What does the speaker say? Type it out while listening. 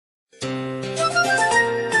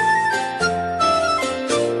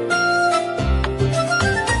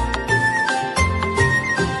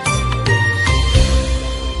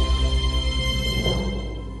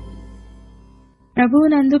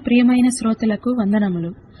ప్రభువునందు ప్రియమైన శ్రోతలకు వందనములు.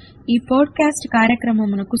 ఈ పోడ్కాస్ట్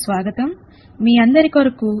కార్యక్రమమునకు స్వాగతం. మీ అందరి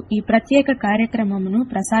కొరకు ఈ ప్రత్యేక కార్యక్రమమును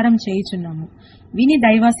ప్రసారం చేయుచున్నాము. విని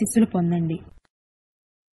దైవాశీస్సులు పొందండి.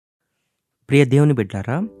 ప్రియ దేవుని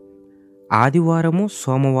బిడ్డారా, ఆదివారము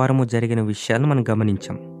సోమవారము జరిగిన విషయాలను మనం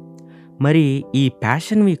గమనించాం. మరి ఈ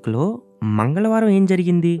ప్యాషన్ వీక్లో మంగళవారం ఏం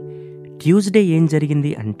జరిగింది, ట్యూస్డే ఏం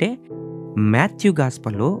జరిగింది అంటే మాథ్యూ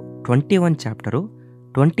గాస్పల్లో 21 చాప్టరు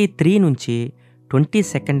 23 నుంచి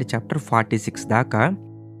 22 చాప్టర్ 46 దాకా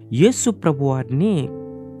యేసు ప్రభు వారిని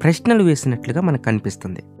ప్రశ్నలు వేసినట్లుగా మనకు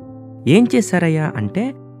కనిపిస్తుంది. ఏం చేశారయ్యా అంటే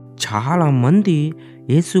చాలామంది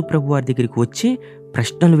యేసు ప్రభు వారి దగ్గరికి వచ్చి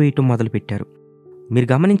ప్రశ్నలు వేయటం మొదలుపెట్టారు. మీరు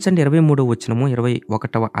గమనించండి, 23వ వచనము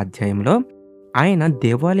 21వ అధ్యాయంలో ఆయన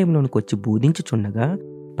దేవాలయంలోనికి వచ్చి బోధించుచుండగా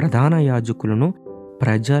ప్రధాన యాజకులను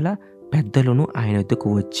ప్రజల పెద్దలను ఆయన వద్దకు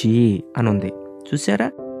వచ్చి అనుంది. చూసారా?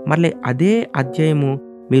 మళ్ళీ అదే అధ్యాయము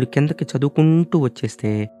మీరు కిందకి చదువుకుంటూ వచ్చేస్తే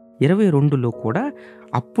 22లో కూడా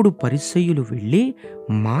అప్పుడు పరిసయ్యులు వెళ్ళి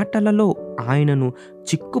మాటలలో ఆయనను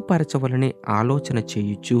చిక్కుపరచవలని ఆలోచన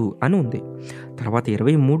చేయుచు అని ఉంది. తర్వాత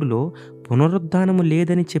 23లో పునరుద్ధానము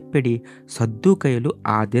లేదని చెప్పడి సద్దూకయ్యులు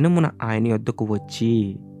ఆ దినమున ఆయన యొద్దకు వచ్చి.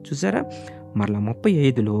 చూసారా? మరలా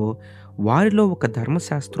 35లో వారిలో ఒక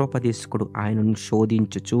ధర్మశాస్త్రోపదేశకుడు ఆయనను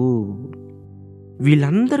శోధించుచు.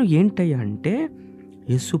 వీళ్ళందరూ ఏంటయ్యా అంటే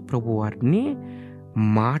యేసు ప్రభు వారిని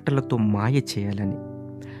మాటలతో మాయ చేయాలని,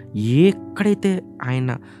 ఎక్కడైతే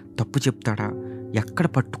ఆయన తప్పు చెప్తాడా, ఎక్కడ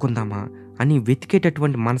పట్టుకుందామా అని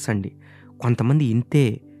వెతికేటటువంటి మనసండి. కొంతమంది ఇంతే,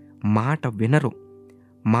 మాట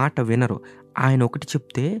వినరు. ఆయన ఒకటి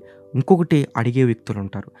చెప్తే ఇంకొకటి అడిగే వ్యక్తులు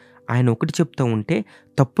ఉంటారు. ఆయన ఒకటి చెప్తూ ఉంటే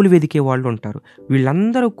తప్పులు వెతికే వాళ్ళు ఉంటారు.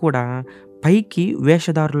 వీళ్ళందరూ కూడా పైకి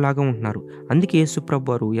వేషధారులాగా ఉంటున్నారు. అందుకే యేసు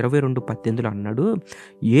ప్రభు వారు 22:18 అన్నాడు,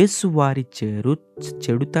 యేసు వారి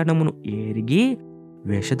చెడుతనమును ఎరిగి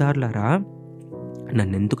వేషధారులారా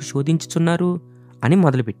నన్నెందుకు శోధించుచున్నారు అని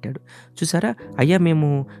మొదలుపెట్టాడు. చూసారా? అయ్యా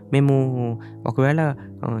మేము ఒకవేళ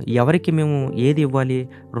ఎవరికి మేము ఏది ఇవ్వాలి,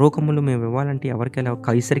 రోకములు మేము ఇవ్వాలంటే ఎవరికైనా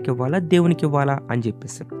కైసరికి ఇవ్వాలా, దేవునికి ఇవ్వాలా అని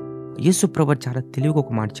చెప్పేస్తాడు. యేసు ప్రభు చాలా తెలివిగా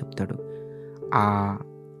ఒక మాట చెప్తాడు.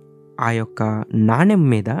 ఆ యొక్క నాణ్యం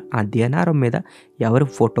మీద, ఆ దేనారం మీద ఎవరి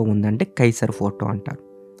ఫోటో ఉందంటే కైసర్ ఫోటో అంటారు.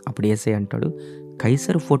 అప్పుడు యేసయ్య అంటాడు,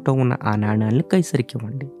 కైసర్ ఫోటో ఉన్న ఆ నాణ్యాన్ని కైసరికి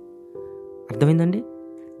ఇవ్వండి. అర్థమైందండి?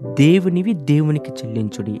 దేవునివి దేవునికి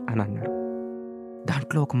చెల్లించుడి అని అన్నారు.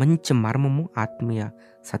 దాంట్లో ఒక మంచి మర్మము, ఆత్మీయ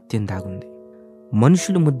సత్యం దాగుంది.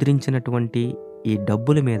 మనుషులు ముద్రించినటువంటి ఈ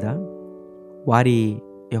డబ్బుల మీద వారి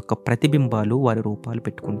యొక్క ప్రతిబింబాలు, వారి రూపాలు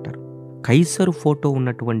పెట్టుకుంటారు. కైసరు ఫోటో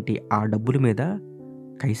ఉన్నటువంటి ఆ డబ్బుల మీద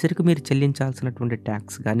కైసరికి మీరు చెల్లించాల్సినటువంటి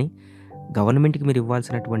ట్యాక్స్ కానీ, గవర్నమెంట్కి మీరు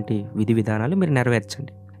ఇవ్వాల్సినటువంటి విధి విధానాలు మీరు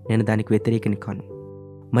నెరవేర్చండి. నేను దానికి వ్యతిరేకని కాను.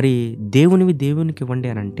 మరి దేవునికి ఇవ్వండి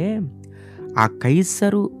అని అంటే ఆ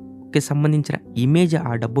కైసరుకి సంబంధించిన ఇమేజ్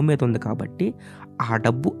ఆ డబ్బు మీద ఉంది కాబట్టి ఆ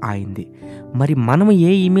డబ్బు ఆయింది. మరి మనం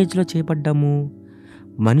ఏ ఇమేజ్లో చేయబడ్డాము?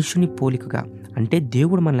 మనుషుని పోలికగా. అంటే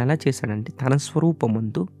దేవుడు మనల్ని ఎలా చేశాడంటే తన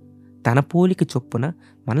స్వరూపమందు తన పోలిక చొప్పున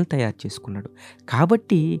మనల్ని తయారు చేసుకున్నాడు.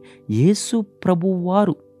 కాబట్టి యేసు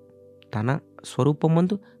ప్రభువారు తన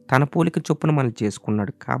స్వరూపమందు తన పోలిక చొప్పున మనం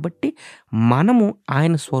చేసుకున్నాడు. కాబట్టి మనము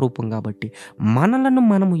ఆయన స్వరూపం కాబట్టి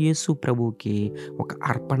మనము యేసు ప్రభువుకి ఒక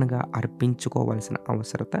అర్పణగా అర్పించుకోవాల్సిన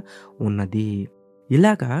అవసరత ఉన్నది.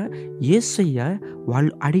 ఇలాగా యేసయ్య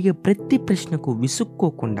వాళ్ళు అడిగే ప్రతి ప్రశ్నకు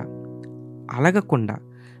విసుక్కోకుండా, అలగకుండా,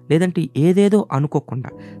 లేదంటే ఏదేదో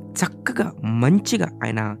అనుకోకుండా చక్కగా మంచిగా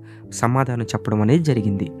ఆయన సమాధానం చెప్పడం అనేది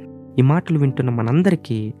జరిగింది. ఈ మాటలు వింటున్న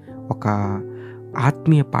మనందరికీ ఒక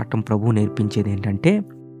ఆత్మీయ పాఠం ప్రభువు నేర్పించేది ఏంటంటే,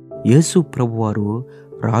 యేసు ప్రభువారు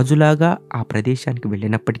రాజులాగా ఆ ప్రదేశానికి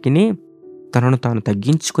వెళ్ళినప్పటికీ, తనను తాను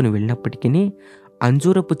తగ్గించుకొని వెళ్ళినప్పటికీ,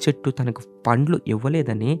 అంజూరపు చెట్టు తనకు పండ్లు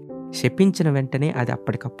ఇవ్వలేదని శపించిన వెంటనే అది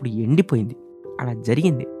అప్పటికప్పుడు ఎండిపోయింది. అలా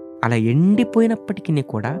జరిగింది. అలా ఎండిపోయినప్పటికీ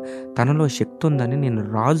కూడా తనలో శక్తి ఉందని, నేను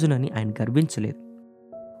రాజునని ఆయన గర్వించలేదు.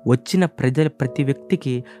 వచ్చిన ప్రతి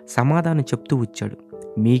వ్యక్తికి సమాధానం చెప్తూ వచ్చాడు.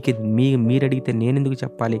 మీరు అడిగితే నేనెందుకు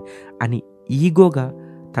చెప్పాలి అని ఈగోగా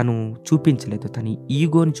తను చూపించలేదు. తన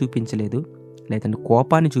ఈగోని చూపించలేదు, లేదంటే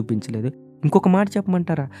కోపాన్ని చూపించలేదు. ఇంకొక మాట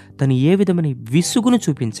చెప్పమంటారా, తను ఏ విధమైన విసుగును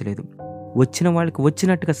చూపించలేదు. వచ్చిన వాళ్ళకి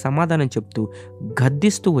వచ్చినట్టుగా సమాధానం చెప్తూ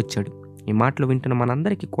గద్దిస్తూ వచ్చాడు. ఈ మాటలు వింటున్న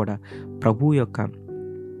మనందరికీ కూడా ప్రభువు యొక్క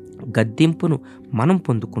గద్దింపును మనం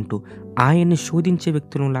పొందుకుంటూ ఆయన్ని శోధించే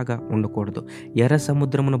వ్యక్తులలాగా ఉండకూడదు. ఎర్ర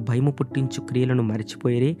సముద్రమును భయము పుట్టించు క్రియలను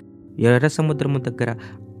మరిచిపోయి ఎర్ర సముద్రము దగ్గర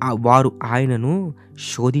వారు ఆయనను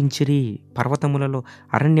శోధించిరి, పర్వతములలో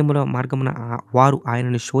అరణ్యముల మార్గమున వారు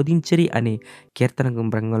ఆయనను శోధించిరి అనే కీర్తన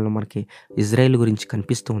రంగంలో మనకి ఇజ్రాయేల్ గురించి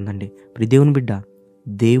కనిపిస్తూ ఉందండి. దేవుని బిడ్డ,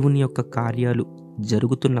 దేవుని యొక్క కార్యాలు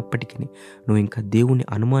జరుగుతున్నప్పటికీ నువ్వు ఇంకా దేవుని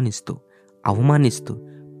అనుమానిస్తూ అవమానిస్తూ,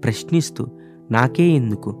 ప్రశ్నిస్తూ, నాకే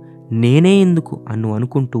ఎందుకు, నేనే ఎందుకు నువ్వు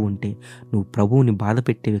అనుకుంటూ ఉంటే నువ్వు ప్రభువుని బాధ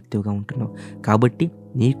పెట్టే వ్యక్తిగా ఉంటున్నావు. కాబట్టి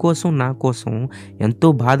నీకోసం, నా కోసం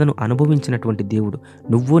ఎంతో బాధను అనుభవించినటువంటి దేవుడు,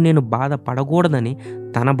 నువ్వు నేను బాధ పడకూడదని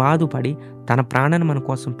తన బాధపడి తన ప్రాణాన్ని మన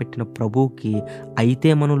కోసం పెట్టిన ప్రభువుకి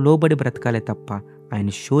అయితే మనం లోబడి బ్రతకాలే తప్ప ఆయన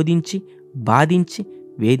శోధించి, బాధించి,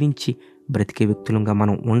 వేధించి బ్రతికే వ్యక్తులంగా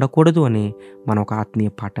మనం ఉండకూడదు అని మనం ఒక ఆత్మీయ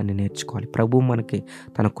పాఠాన్ని నేర్చుకోవాలి. ప్రభువు మనకి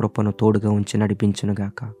తన కృపను తోడుగా ఉంచి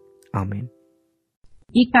నడిపించునుగాక. ఆమేన్.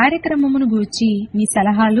 ఈ కార్యక్రమమును గూర్చి మీ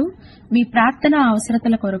సలహాలు, మీ ప్రార్థన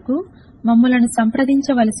అవసరతల కొరకు మమ్మలను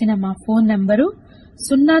సంప్రదించవలసిన మా ఫోన్ నంబరు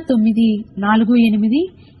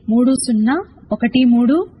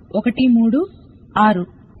 094830131336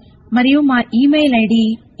 మరియు మా ఇమెయిల్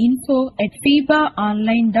ఐడి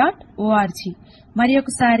info@fibaonline.org. మరి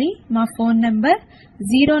ఒకసారి మా phone number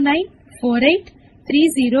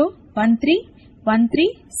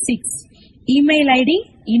 094830131336. Email ID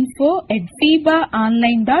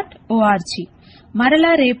info@fibaonline.org.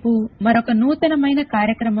 మరలా రేపు మరొక నూతనమైన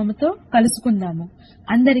కార్యక్రమముతో కలుసుకుందాము.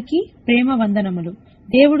 అందరికీ ప్రేమ వందనములు.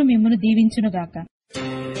 దేవుడు మిమ్మును దీవించునుగాక.